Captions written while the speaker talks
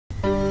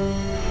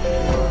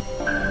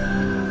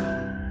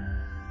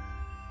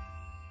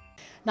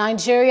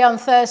Nigeria on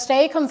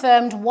Thursday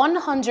confirmed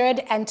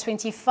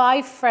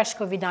 125 fresh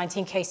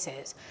COVID-19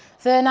 cases.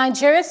 The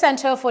Nigeria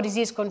Center for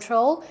Disease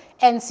Control,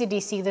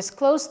 NCDC,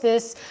 disclosed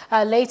this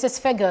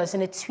latest figures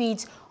in a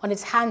tweet on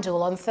its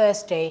handle on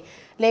Thursday.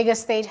 Lagos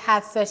State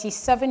had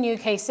 37 new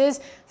cases,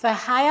 the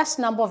highest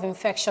number of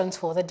infections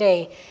for the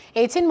day.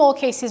 18 more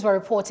cases were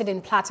reported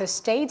in Plateau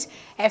State,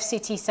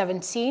 FCT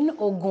 17,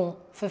 Ogun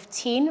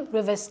 15,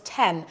 Rivers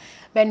 10,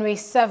 Benue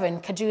 7,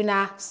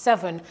 Kaduna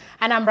 7,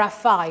 Anambra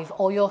 5,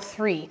 Oyo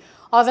 3.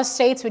 Other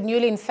states with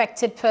newly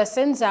infected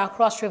persons are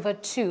Cross River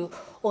 2,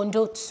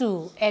 Ondo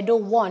 2, Edo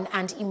 1,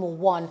 and Imo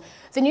 1.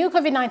 The new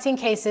COVID-19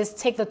 cases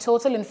take the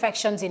total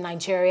infections in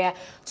Nigeria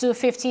to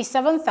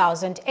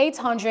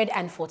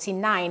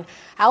 57,849,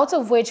 out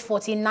of which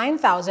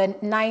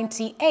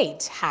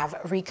 49,098 have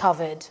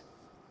recovered.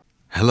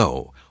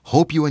 Hello,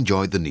 hope you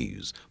enjoyed the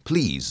news.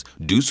 Please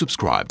do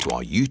subscribe to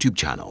our YouTube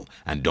channel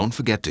and don't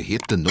forget to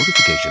hit the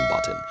notification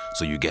button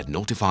so you get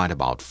notified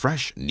about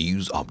fresh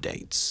news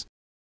updates.